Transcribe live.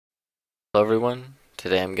Hello everyone,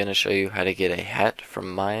 today I'm going to show you how to get a hat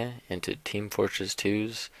from Maya into Team Fortress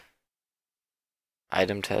 2's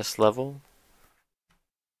item test level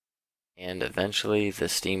and eventually the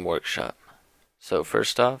Steam Workshop. So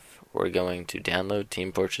first off, we're going to download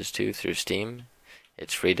Team Fortress 2 through Steam.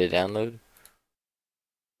 It's free to download.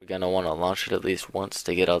 We're going to want to launch it at least once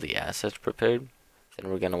to get all the assets prepared. Then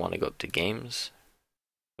we're going to want to go up to Games,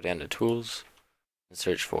 go down to Tools, and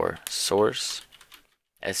search for Source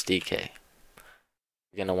SDK.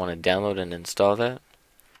 We're going to want to download and install that.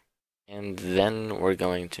 And then we're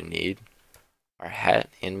going to need our hat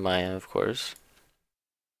in Maya, of course.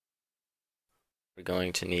 We're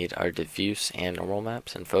going to need our diffuse and normal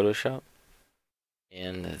maps in Photoshop.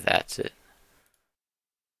 And that's it.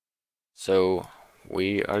 So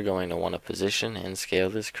we are going to want to position and scale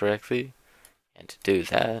this correctly. And to do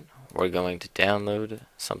that, we're going to download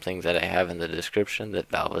something that I have in the description that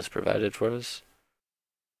Valve has provided for us.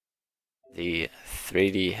 The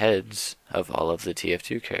 3D heads of all of the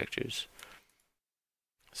TF2 characters.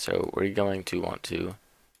 So we're going to want to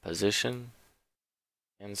position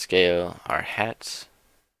and scale our hats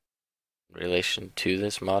in relation to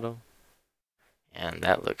this model, and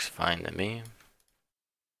that looks fine to me.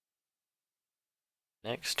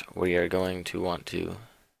 Next, we are going to want to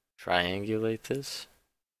triangulate this,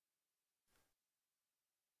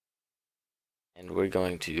 and we're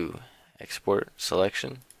going to export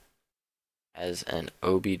selection as an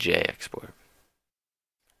OBJ export.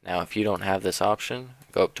 Now, if you don't have this option,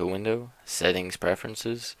 go up to Window, Settings,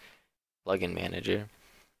 Preferences, Plugin Manager,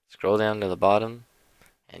 scroll down to the bottom,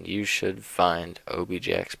 and you should find OBJ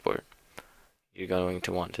Export. You're going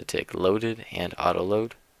to want to tick Loaded and Auto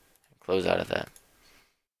Load, and close out of that.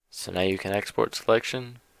 So now you can export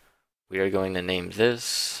selection. We are going to name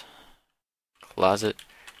this Closet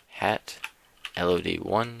Hat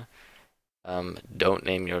LOD1. Don't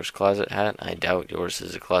name yours Closet Hat. I doubt yours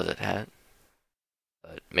is a closet hat.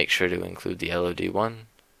 But make sure to include the LOD1,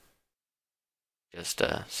 just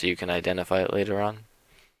so you can identify it later on.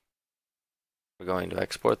 We're going to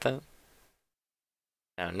export that.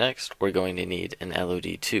 Now next, we're going to need an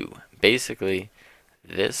LOD2. Basically,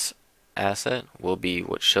 this asset will be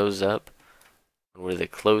what shows up when we're the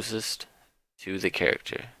closest to the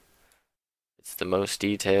character. It's the most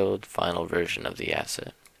detailed final version of the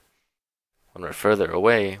asset. When we're further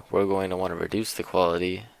away, we're going to want to reduce the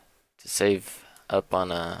quality to save up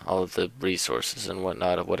on all of the resources and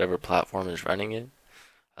whatnot of whatever platform is running it.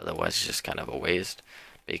 Otherwise, it's just kind of a waste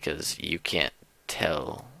because you can't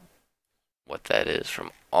tell what that is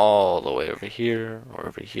from all the way over here or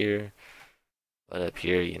over here. But up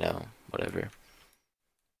here, you know, whatever.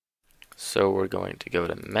 So we're going to go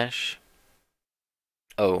to Mesh.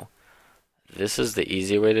 Oh, this is the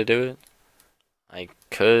easy way to do it. I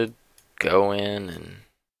could go in and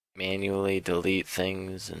manually delete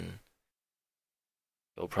things, and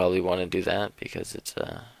you'll probably want to do that because it's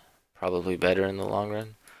probably better in the long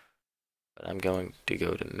run. But I'm going to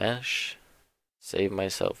go to Mesh, save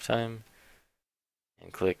myself time,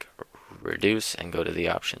 and click Reduce and go to the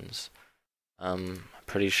options. I'm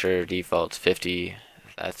pretty sure default's 50.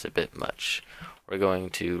 That's a bit much. We're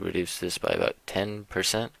going to reduce this by about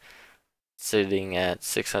 10%. Sitting at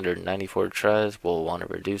 694 tries, we'll want to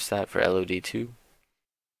reduce that for LOD2.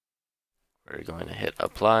 We're going to hit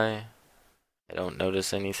Apply. I don't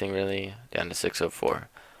notice anything really. Down to 604.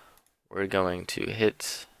 We're going to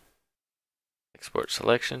hit Export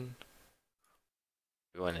Selection.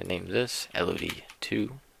 We're going to name this LOD2.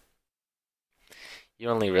 You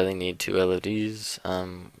only really need 2 LODs.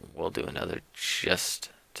 We'll do another just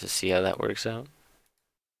to see how that works out.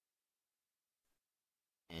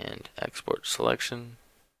 And export selection.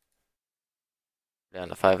 Down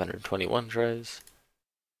to 521 tries.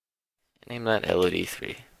 Name that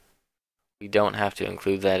LOD3. We don't have to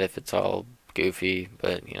include that if it's all goofy,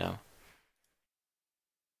 but you know.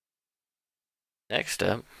 Next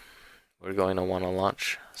up, we're going to want to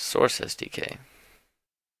launch Source SDK.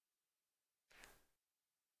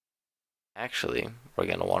 Actually, we're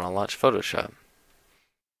going to want to launch Photoshop.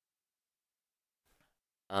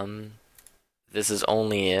 This is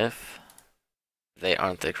only if they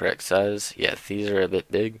aren't the correct size. Yeah, these are a bit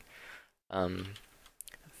big.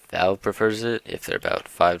 Valve prefers it if they're about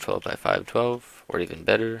 512 by 512, or even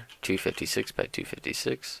better, 256 by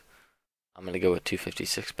 256. I'm going to go with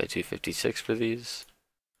 256 by 256 for these.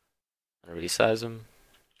 I'm going to resize them.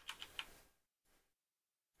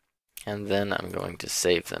 And then I'm going to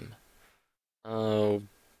save them. Oh,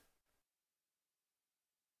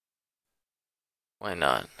 why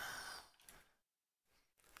not?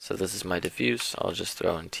 So this is my diffuse. I'll just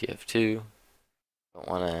throw in TF2. Don't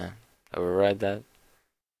want to override that.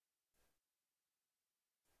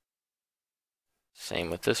 Same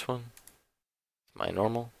with this one. My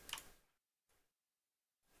normal.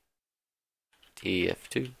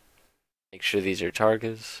 TF2. Make sure these are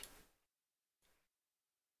targets.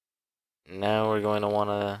 Now we're going to want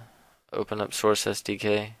to open up Source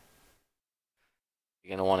SDK. You're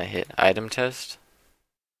going to want to hit ItemTest.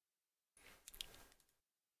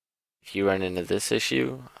 If you run into this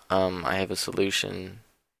issue, I have a solution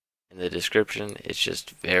in the description. It's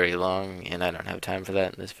just very long and I don't have time for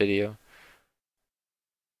that in this video.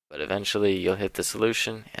 But eventually you'll hit the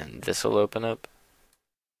solution and this will open up.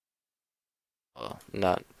 Well,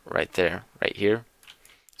 not right there, right here.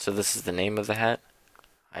 So this is the name of the hat.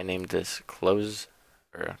 I named this closet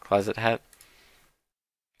hat.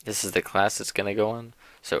 This is the class it's going to go on.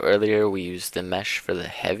 So earlier we used the mesh for the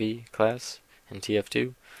heavy class in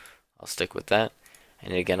TF2. I'll stick with that.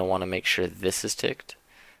 And you're going to want to make sure this is ticked.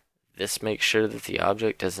 This makes sure that the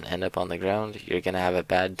object doesn't end up on the ground. You're going to have a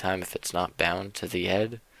bad time if it's not bound to the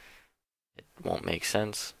head. It won't make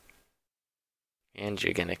sense. And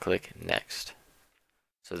you're going to click next.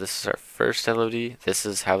 So this is our first LOD. This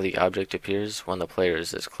is how the object appears when the player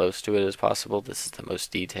is as close to it as possible. This is the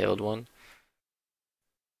most detailed one.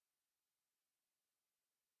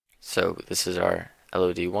 So this is our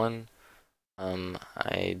LOD1. We're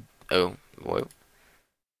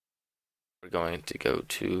going to go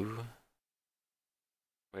to,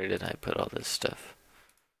 where did I put all this stuff?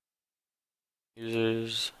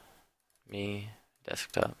 Users, me,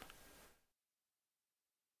 desktop.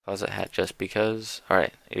 Closet hat just because.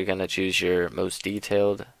 Alright, you're going to choose your most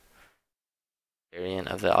detailed variant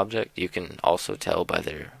of the object. You can also tell by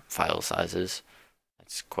their file sizes.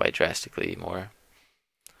 That's quite drastically more.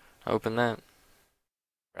 Open that.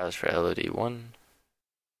 Browse for LOD1.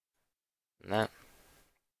 And that.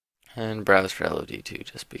 And browse for LOD2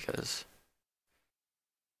 just because.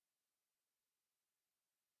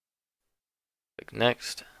 Click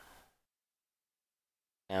next.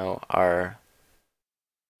 Now our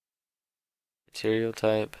material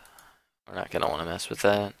type, we're not going to want to mess with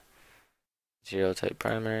that. Material type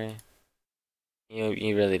primary.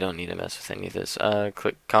 You really don't need to mess with any of this.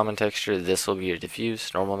 Click common texture. This will be your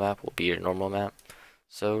diffuse. Normal map will be your normal map.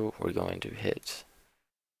 So we're going to hit.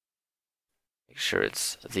 Make sure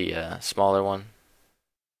it's the smaller one.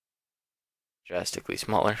 Drastically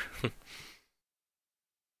smaller.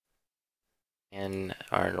 And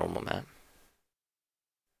our normal map.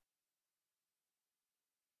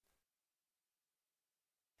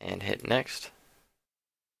 And hit next.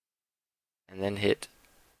 And then hit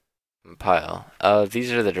compile.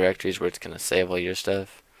 These are the directories where it's going to save all your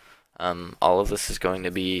stuff. All of this is going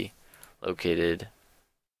to be located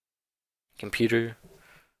computer,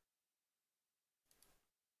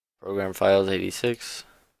 program files 86,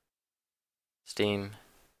 Steam,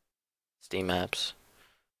 Steam apps,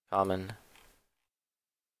 common,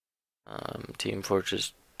 Team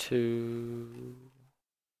Fortress 2.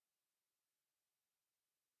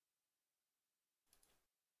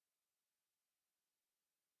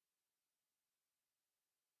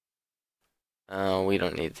 We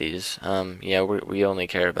don't need these. Yeah, we only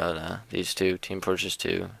care about these two, Team Fortress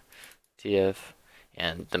 2, TF,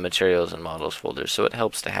 and the materials and models folder. So it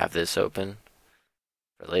helps to have this open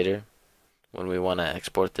for later when we want to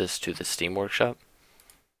export this to the Steam Workshop.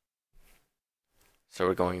 So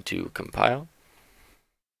we're going to compile.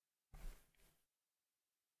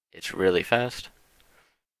 It's really fast.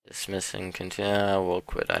 Dismiss and continue. We'll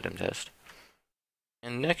quit ItemTest.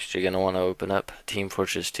 And next you're going to want to open up Team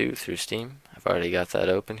Fortress 2 through Steam. I've already got that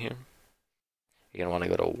open here. You're going to want to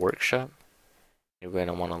go to Workshop. You're going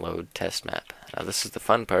to want to load Test Map. Now this is the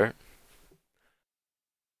fun part.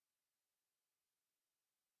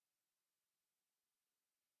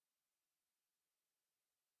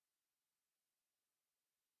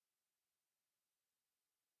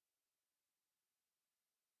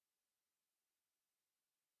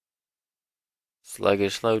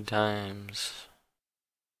 Sluggish load times.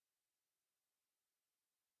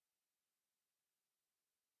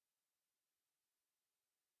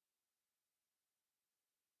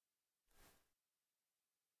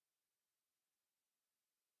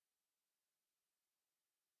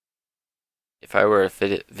 If I were a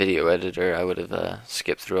video editor, I would have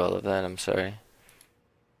skipped through all of that. I'm sorry.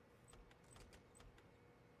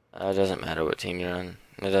 It doesn't matter what team you're on.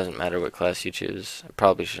 It doesn't matter what class you choose. I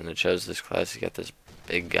probably shouldn't have chose this class. You got this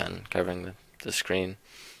big gun covering the screen.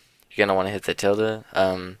 You're gonna want to hit the tilde.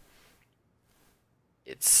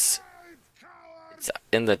 It's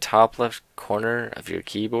in the top left corner of your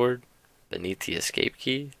keyboard, beneath the escape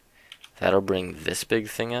key. That'll bring this big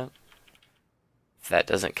thing up. If that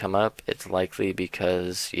doesn't come up, it's likely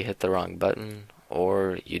because you hit the wrong button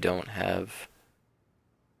or you don't have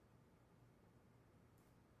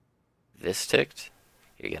this ticked,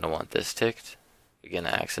 you're going to want this ticked. You're going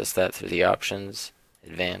to access that through the options,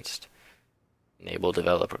 advanced, enable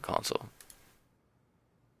developer console.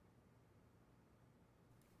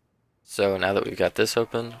 So now that we've got this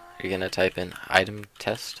open, you're going to type in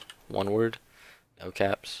ItemTest, one word, no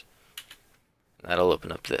caps, and that'll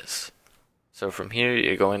open up this. So from here,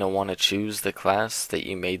 you're going to want to choose the class that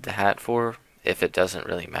you made the hat for. If it doesn't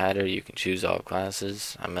really matter, you can choose all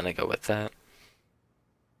classes. I'm going to go with that.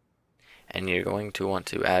 And you're going to want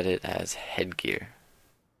to add it as headgear.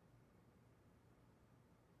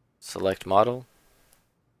 Select model,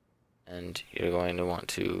 and you're going to want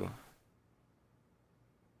to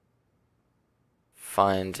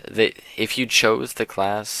find that if you chose the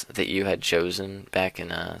class that you had chosen back in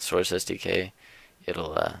Source SDK,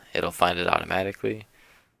 it'll find it automatically.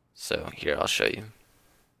 So here, I'll show you.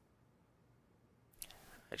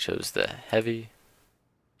 I chose the heavy,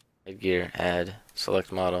 headgear, add,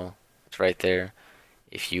 select model. It's right there.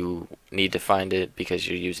 If you need to find it because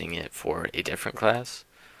you're using it for a different class,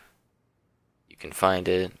 you can find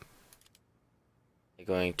it by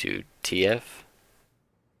going to TF,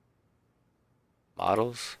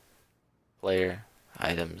 models, player,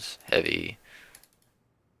 items, heavy,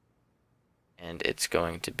 and it's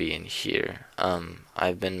going to be in here.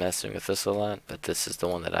 I've been messing with this a lot, but this is the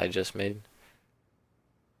one that I just made.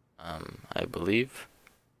 I believe.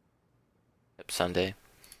 Yep, Sunday.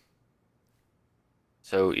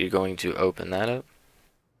 So you're going to open that up.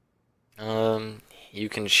 You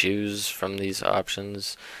can choose from these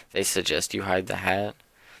options. They suggest you hide the hat.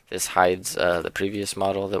 This hides the previous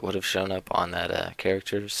model that would have shown up on that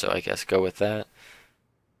character, so I guess go with that.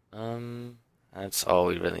 That's all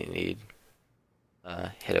we really need.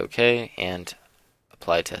 Hit OK and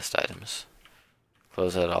apply test items.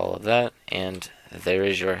 Close out all of that, and there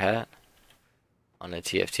is your hat on a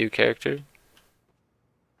TF2 character.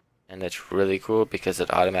 And it's really cool because it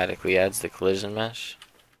automatically adds the collision mesh.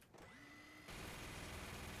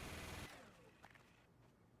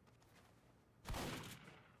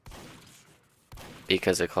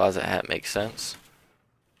 Because a closet hat makes sense.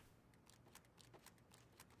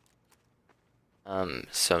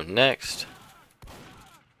 So next,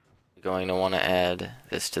 you're going to want to add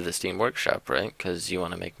this to the Steam Workshop, right? Because you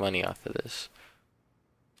want to make money off of this.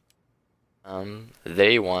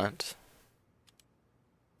 They want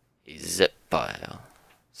a zip file.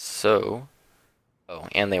 So, oh,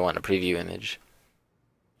 and they want a preview image.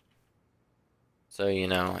 So, you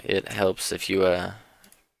know, it helps if you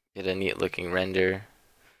get a neat looking render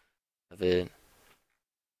of it.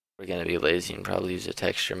 We're going to be lazy and probably use a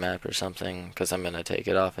texture map or something, because I'm going to take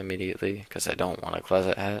it off immediately because I don't want a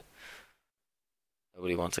closet hat.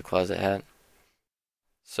 Nobody wants a closet hat.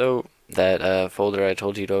 So that folder I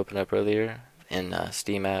told you to open up earlier in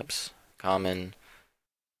Steam Apps, Common,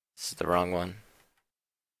 this is the wrong one.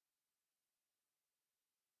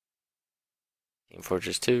 Team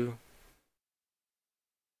Fortress 2,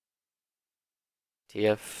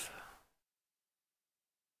 TF.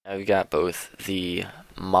 Now we've got both the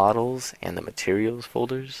models and the materials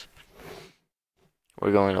folders.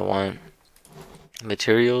 We're going to want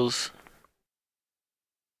materials,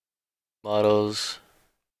 models,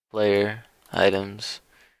 player, items,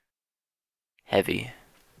 heavy.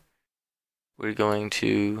 We're going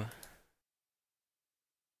to,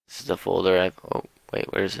 this is the folder oh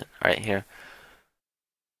wait, where is it? Right here.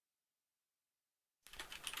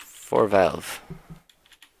 For Valve.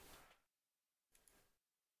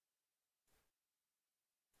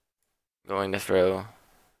 Going to throw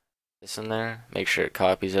this in there, make sure it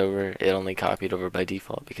copies over. It only copied over by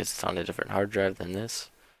default because it's on a different hard drive than this.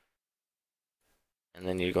 And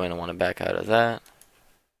then you're going to want to back out of that.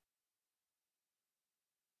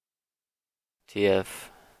 TF,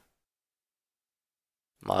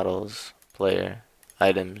 models, player,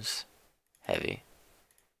 items, heavy.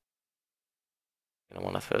 You're going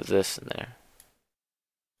to want to throw this in there.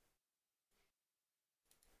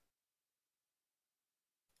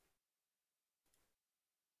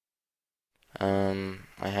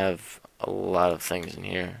 I have a lot of things in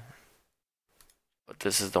here, but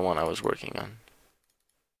this is the one I was working on.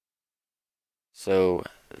 So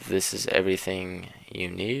this is everything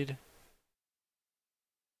you need.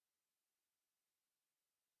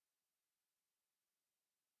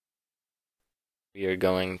 We are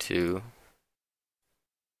going to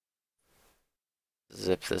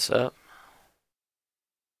zip this up.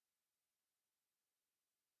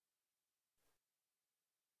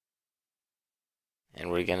 And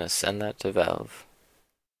we're going to send that to Valve.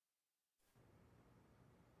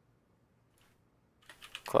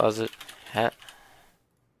 Closet, hat.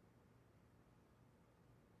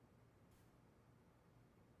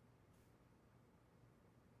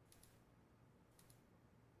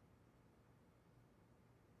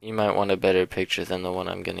 You might want a better picture than the one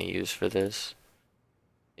I'm going to use for this.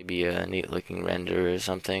 Maybe a neat looking render or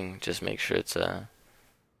something. Just make sure it's an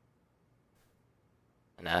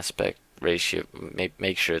aspect ratio.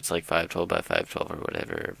 Make sure it's like 512 by 512 or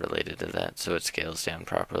whatever related to that, so it scales down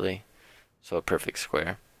properly. So a perfect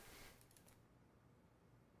square.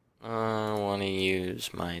 I want to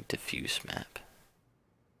use my diffuse map.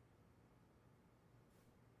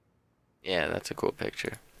 Yeah, that's a cool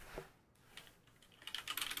picture.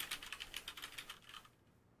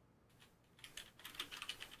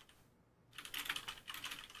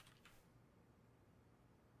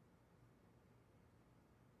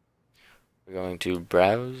 We're going to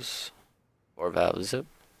browse or valve zip.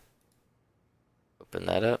 Open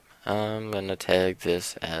that up. I'm gonna tag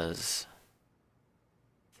this as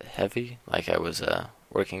the heavy, like I was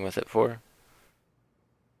working with it for.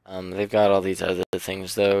 They've got all these other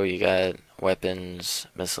things though. You got weapons,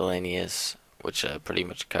 miscellaneous, which pretty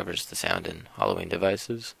much covers the sound and Halloween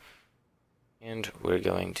devices. And we're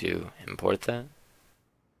going to import that.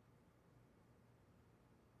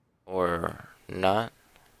 Or not.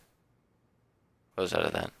 Close out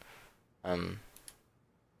of that. I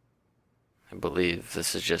believe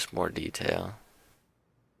this is just more detail.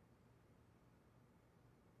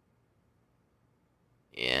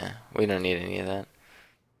 Yeah, we don't need any of that.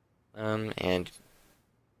 And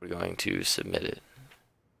we're going to submit it.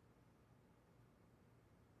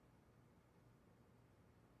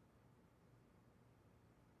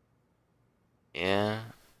 Yeah.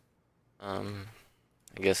 I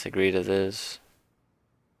guess agree to this.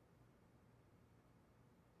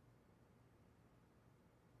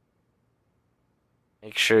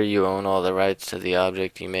 Make sure you own all the rights to the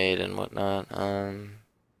object you made and whatnot.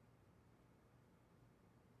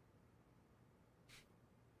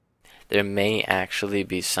 There may actually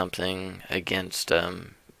be something against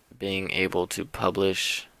being able to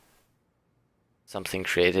publish something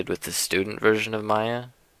created with the student version of Maya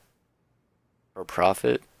for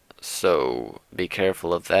profit, so be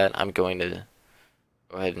careful of that. I'm going to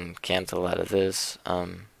go ahead and cancel out of this.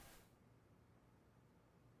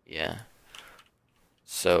 Yeah.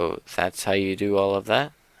 So that's how you do all of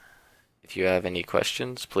that. If you have any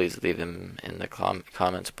questions, please leave them in the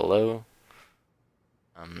comments below.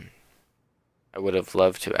 I would have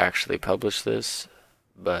loved to actually publish this,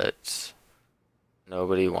 but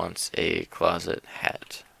nobody wants a closet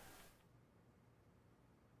hat.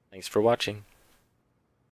 Thanks for watching.